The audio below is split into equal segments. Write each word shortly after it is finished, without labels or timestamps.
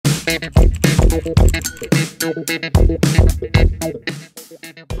Hi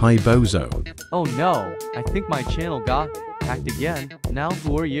Bozo. Oh no, I think my channel got hacked again. Now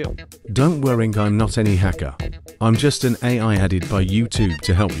who are you? Don't worry, I'm not any hacker. I'm just an AI added by YouTube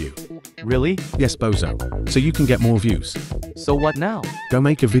to help you. Really? Yes Bozo, so you can get more views. So what now? Go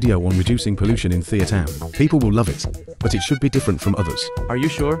make a video on reducing pollution in Theotown. People will love it, but it should be different from others. Are you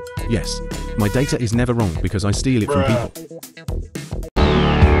sure? Yes, my data is never wrong because I steal it from people.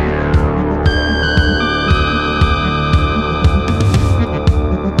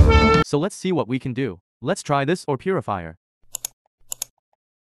 So let's see what we can do. Let's try this Air Purifier.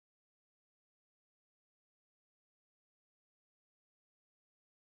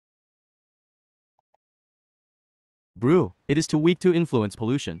 Brew, it is too weak to influence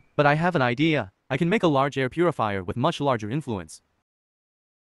pollution, but I have an idea. I can make a large air purifier with much larger influence.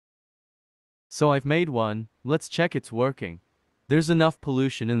 So I've made one, let's check it's working. There's enough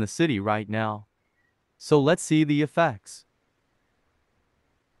pollution in the city right now. So let's see the effects.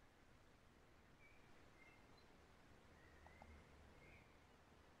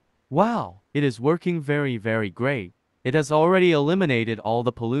 Wow, it is working very great. It has already eliminated all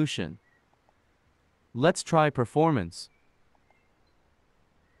the pollution. Let's try performance.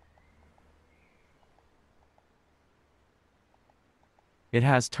 It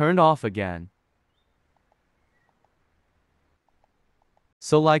has turned off again.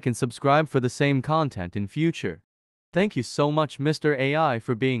 So like and subscribe for the same content in future. Thank you so much Mr. AI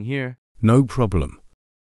for being here. No problem.